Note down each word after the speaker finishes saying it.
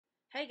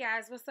Hey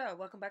guys, what's up?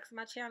 Welcome back to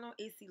my channel.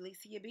 It's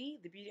Elesia.b,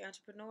 the beauty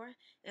entrepreneur,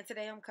 and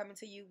today I'm coming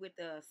to you with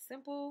a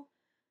simple,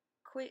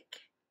 quick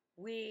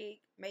wig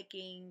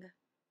making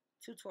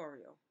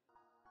tutorial.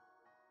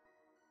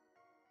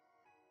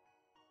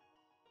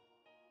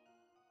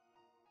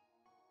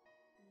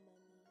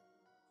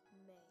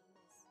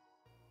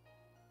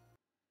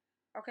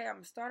 Okay, I'm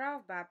gonna start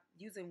off by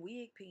using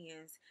wig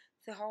pins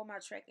to hold my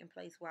track in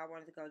place where I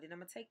wanted to go. Then I'm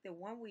gonna take the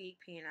one wig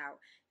pin out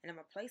and I'm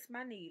gonna place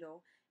my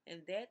needle,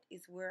 and that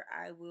is where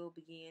I will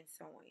begin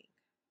sewing.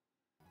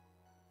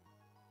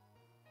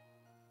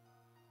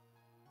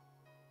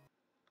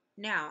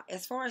 Now,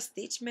 as far as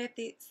stitch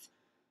methods,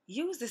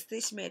 use the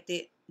stitch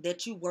method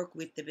that you work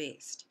with the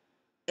best.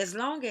 As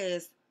long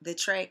as the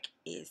track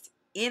is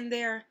in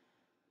there,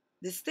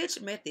 the stitch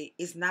method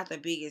is not the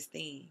biggest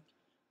thing.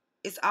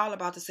 It's all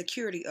about the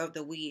security of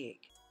the wig.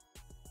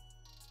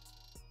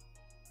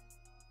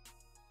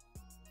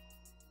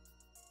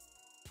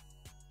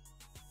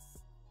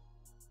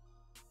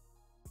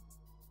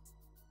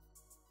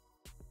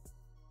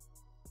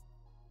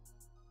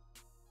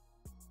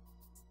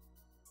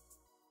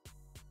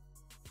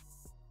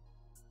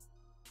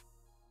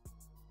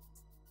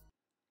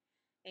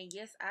 And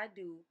yes, I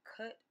do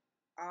cut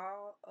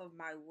all of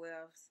my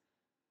wefts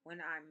when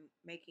I'm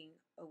making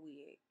a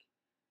wig.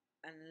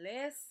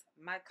 Unless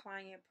my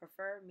client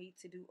prefer me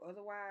to do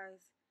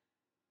otherwise,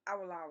 I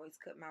will always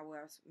cut my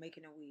wefts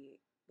making a wig.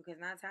 Because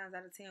 9 times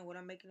out of 10, when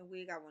I'm making a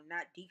wig, I will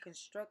not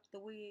deconstruct the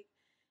wig.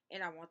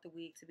 And I want the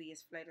wig to be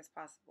as flat as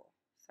possible.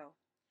 So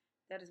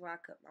that is why I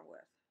cut my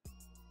wefts.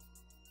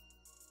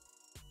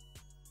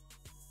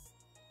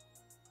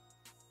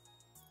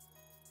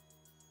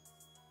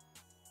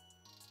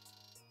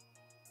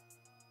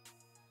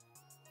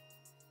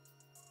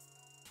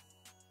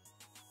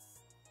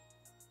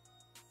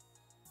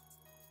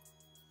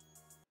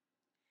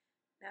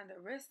 Now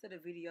the rest of the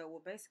video will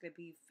basically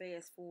be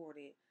fast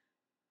forwarded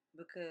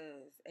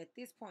because at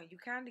this point you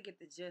kind of get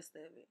the gist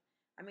of it.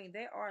 I mean,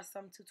 there are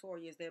some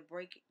tutorials that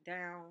break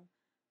down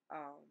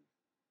um,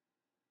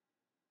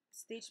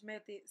 stitch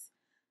methods.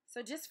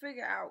 So just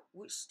figure out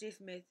which stitch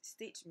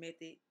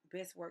method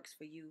best works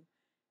for you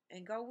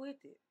and go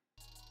with it.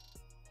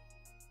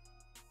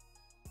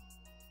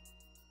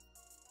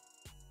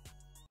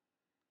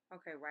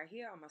 Okay, right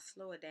here I'm going to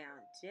slow it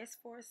down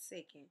just for a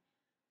second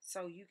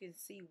so you can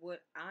see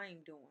what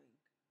I'm doing.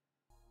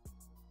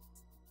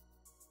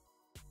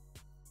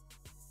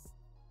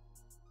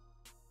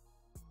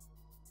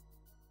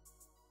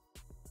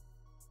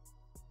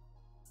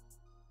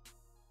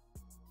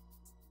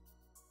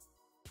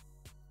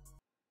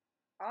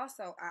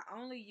 Also, I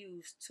only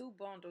used 2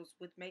 bundles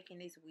with making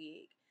this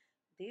wig.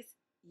 This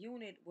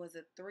unit was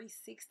a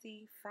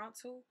 360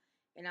 frontal,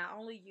 and I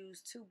only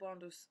used 2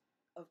 bundles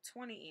of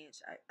 20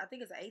 inch. I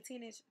think it's an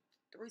 18 inch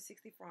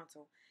 360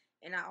 frontal,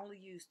 and I only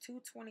used 2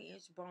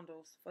 20-inch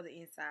bundles for the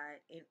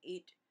inside, and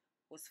it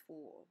was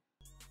full.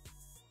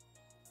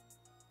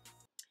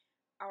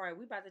 Alright,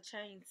 we about to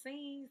change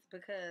scenes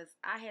because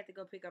I had to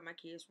go pick up my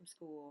kids from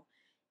school,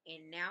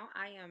 and now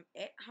I am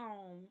at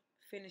home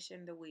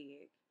finishing the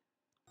wig.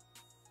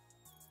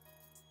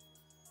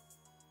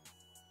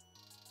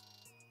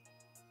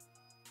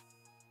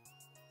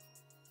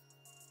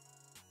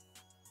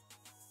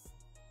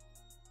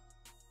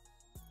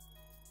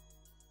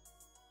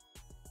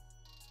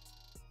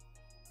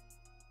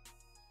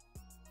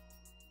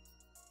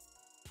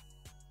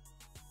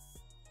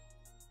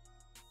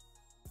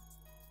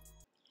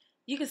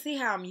 You can see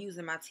how I'm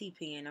using my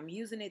T-pin. I'm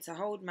using it to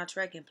hold my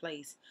track in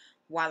place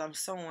while I'm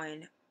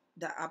sewing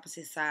the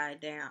opposite side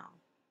down.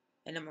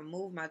 And I'm going to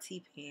move my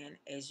T-pin,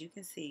 as you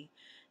can see.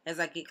 As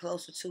I get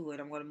closer to it,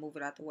 I'm going to move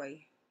it out the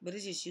way. But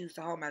it's just used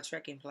to hold my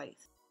track in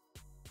place.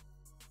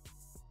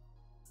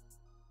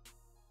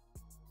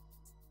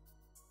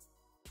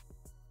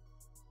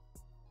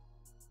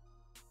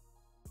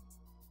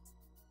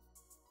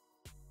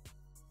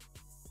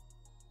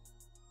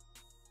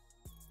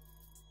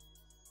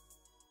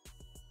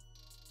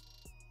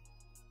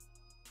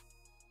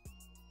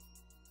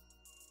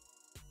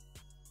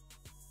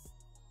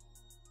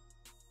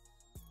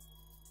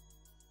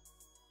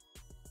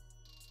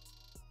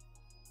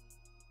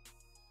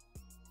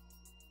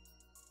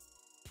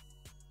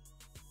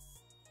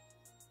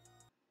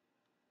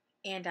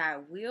 And I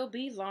will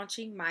be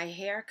launching my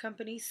hair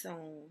company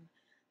soon.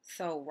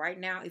 So right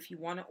now, if you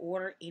want to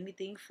order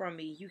anything from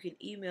me, you can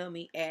email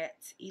me at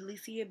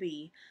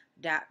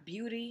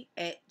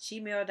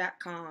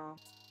elesiab.beauty@gmail.com.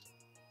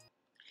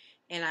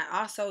 And I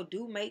also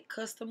do make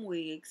custom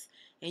wigs,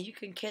 and you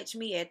can catch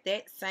me at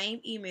that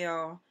same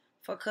email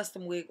for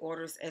custom wig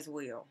orders as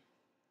well.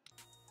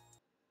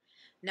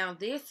 Now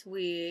this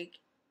wig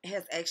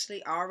has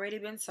actually already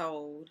been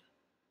sold.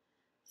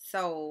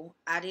 So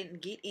I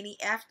didn't get any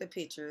after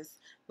pictures,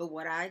 but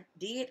what I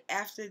did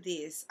after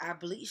this, I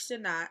bleached the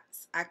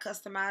knots, I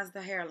customized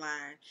the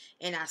hairline,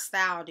 and I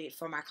styled it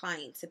for my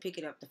client to pick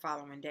it up the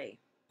following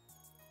day.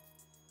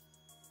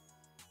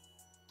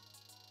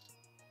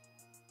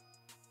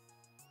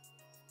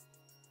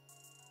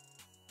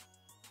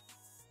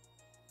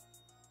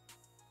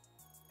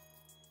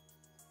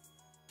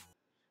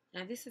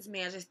 Now this is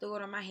me. I just threw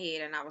it on my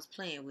head and I was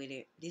playing with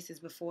it. This is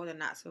before the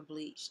knots were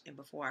bleached and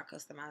before I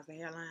customized the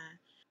hairline.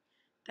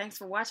 Thanks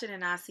for watching,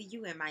 and I'll see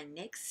you in my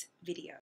next video.